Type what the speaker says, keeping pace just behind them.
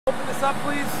this up,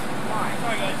 please?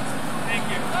 Sorry, guys. Thank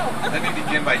you. Let me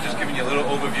begin by just giving you a little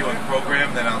overview on the program,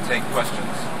 then I'll take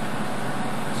questions.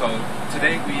 So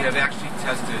today we have actually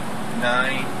tested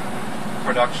 9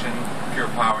 production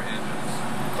pure power engines.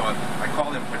 So I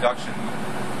call them production.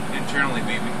 Internally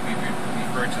we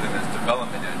refer to them as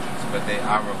development engines, but they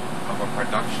are of a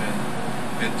production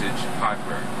vintage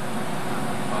hardware.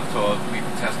 So we've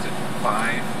tested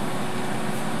 5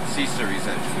 C-Series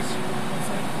engines,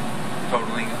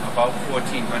 totaling about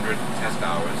 1,400 test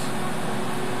hours,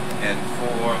 and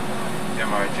 4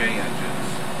 MRJ engines,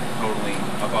 totaling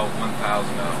about 1,000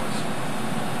 hours.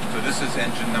 So this is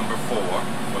engine number 4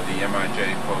 for the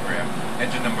MRJ program.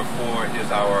 Engine number 4 is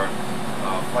our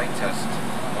flight test,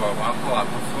 or I'll call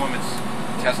it performance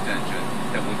test engine,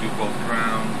 that will do both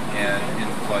ground and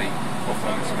in-flight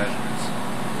performance measurements.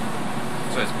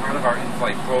 So as part of our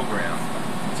in-flight program,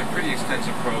 it's a pretty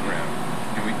extensive program,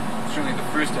 and certainly the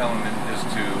first element is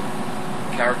to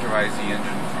characterize the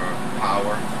engine for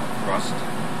power, thrust,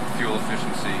 fuel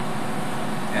efficiency,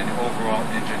 and overall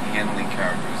engine handling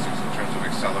characteristics in terms of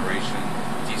acceleration,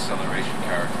 deceleration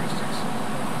characteristics.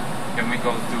 Then we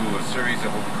go through a series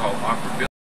of what we call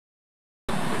operability,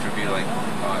 which would be like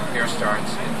air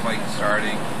starts, in-flight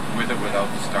starting, with or without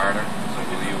the starter. So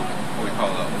we'll use what we call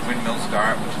a windmill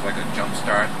start, which is like a jump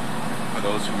start, for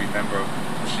those who remember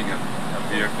pushing a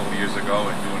vehicle years ago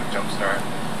and doing a jump start.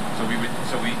 So we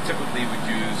typically would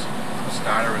use a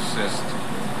starter assist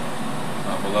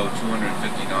below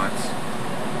 250 knots,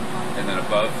 and then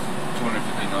above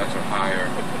 250 knots or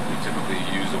higher, we typically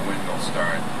use a windmill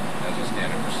start as a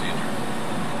standard procedure.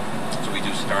 So we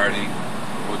do starting,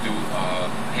 we'll do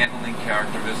handling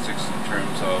characteristics in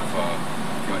terms of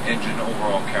engine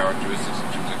overall characteristics in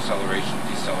terms of acceleration,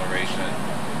 deceleration,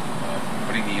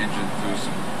 putting the engine through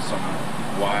some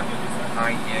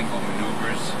high angle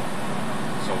maneuvers,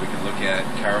 so we can look at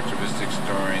characteristics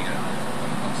during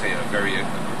say a very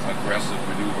aggressive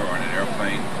maneuver on an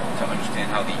airplane to understand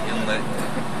how the inlet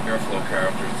airflow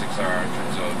characteristics are in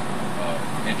terms of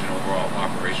engine overall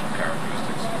operational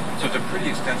characteristics. So it's a pretty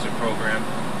extensive program.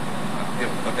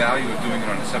 The value of doing it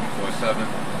on a 747,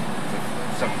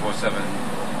 the 747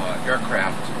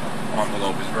 aircraft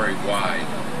envelope is very wide,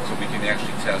 so we can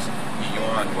actually test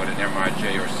beyond what an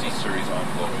MRJ or C-Series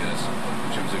envelope is in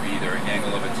terms of either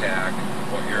angle of attack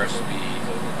or airspeed.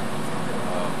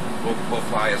 We'll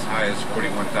fly as high as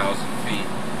 41,000 feet,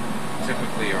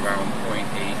 typically around 0.8,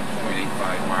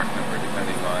 0.85 Mach number,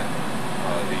 depending on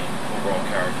the overall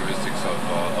characteristics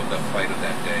of the flight of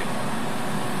that day.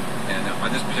 And on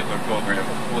this particular program,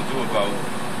 we'll do about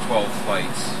 12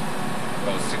 flights,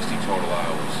 about 60 total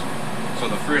hours. So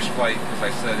the first flight, as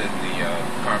I said in the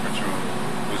conference room,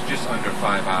 was just under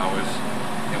 5 hours,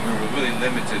 and we were really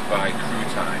limited by crew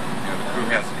time. The crew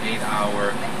has an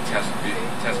 8-hour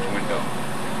test window.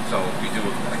 So we do,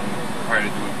 prior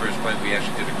to doing first flight, we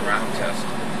actually did a ground test,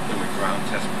 doing ground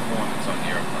test performance on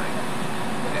the airplane.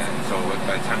 And so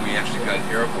by the time we actually got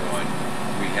airborne,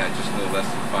 we had just a little less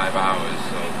than 5 hours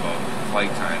of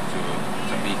flight time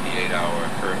to meet the 8-hour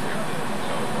curfew.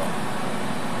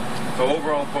 So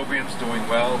overall, program's doing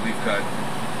well. We've got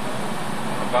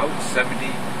about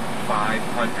 7,500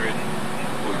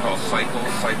 what we call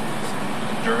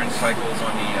endurance cycles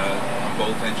on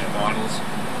both engine models.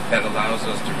 That allows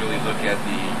us to really look at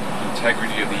the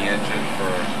integrity of the engine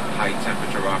for high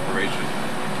temperature operation.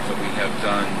 So we have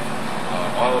done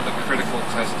all of the critical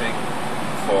testing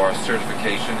for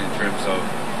certification in terms of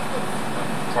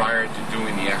prior to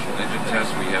doing the actual engine test.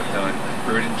 We have done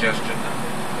bird ingestion,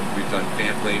 we've done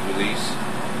fan blade release,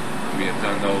 we have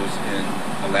done those in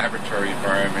a laboratory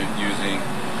environment using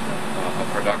a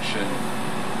production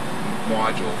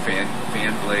module, fan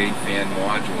blade, fan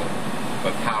module,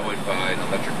 but powered by an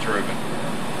electric turbine.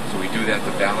 So we do that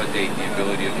to validate the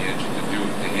ability of the engine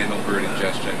to handle bird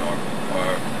ingestion or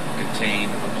contain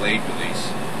a blade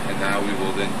release. And now we will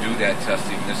then do that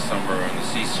testing this summer on the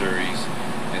C-Series,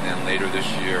 and then later this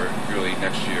year, early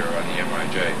next year on the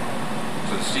MRJ.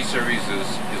 So the C-Series is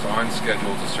on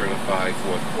schedule to certify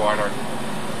fourth quarter,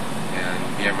 and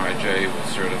the MRJ will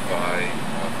certify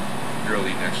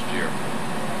early next year.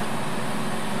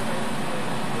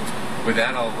 With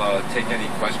that, I'll take any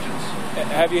questions.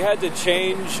 Have you had to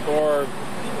change or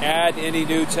add any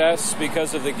new tests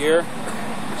because of the gear?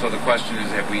 So the question is,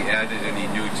 have we added any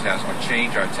new tests or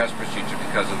changed our test procedure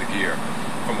because of the gear?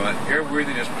 From an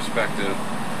airworthiness perspective,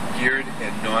 geared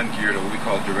and non-geared, or what we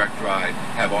call direct drive,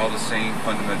 have all the same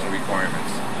fundamental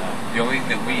requirements. The only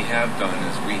thing that we have done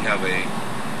is we have a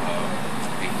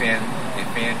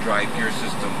fan drive gear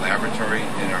system laboratory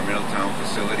in our Middletown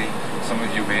facility. Some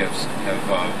of you may have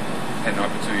had an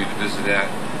opportunity to visit that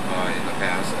in the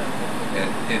past.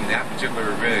 in that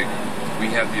particular rig, we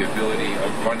have the ability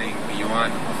of running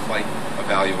beyond flight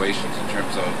evaluations in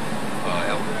terms of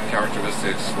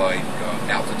characteristics like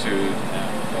altitude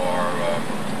or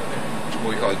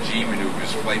what we call G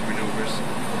maneuvers, flight maneuvers.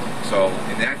 So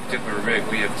in that particular rig,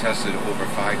 we have tested over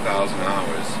 5,000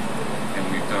 hours, and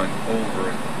we've done over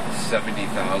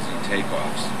 70,000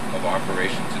 takeoffs of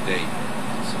operation to date.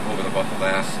 So over about the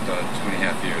last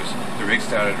 2.5 years. The rig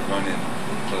started to run in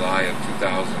July of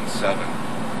 2007,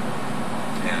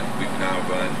 and we've now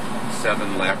run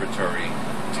 7 laboratory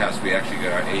tests. We actually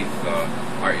got our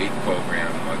eighth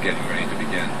program getting ready to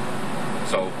begin.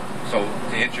 So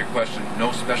to answer your question,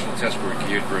 no special tests were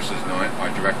geared versus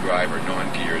direct drive or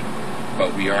non-geared,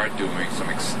 but we are doing some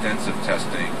extensive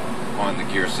testing on the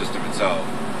gear system itself.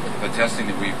 The testing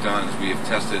that we've done is we have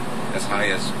tested as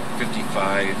high as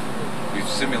 55,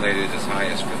 we've simulated as high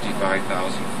as 55,000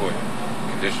 foot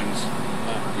conditions.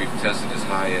 We've tested as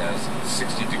high as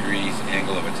 60 degrees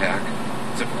angle of attack.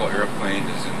 Typical airplane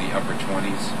is in the upper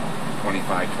 20s,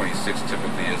 25, 26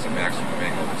 typically is the maximum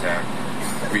angle of attack.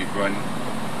 We've run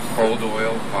cold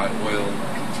oil, hot oil,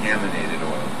 contaminated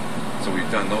oil. So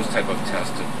we've done those type of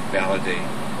tests to validate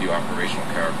the operational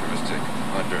characteristic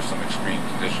under some extreme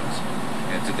conditions.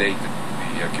 And to date,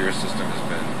 the gear system has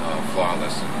been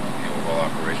flawless in the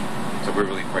overall operation. So we're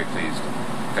really quite pleased.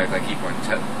 In fact, I keep on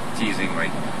teasing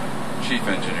my chief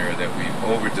engineer that we've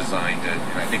over-designed it,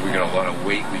 and I think we got a lot of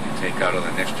weight we can take out of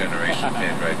the next generation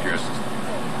pan drive gear system.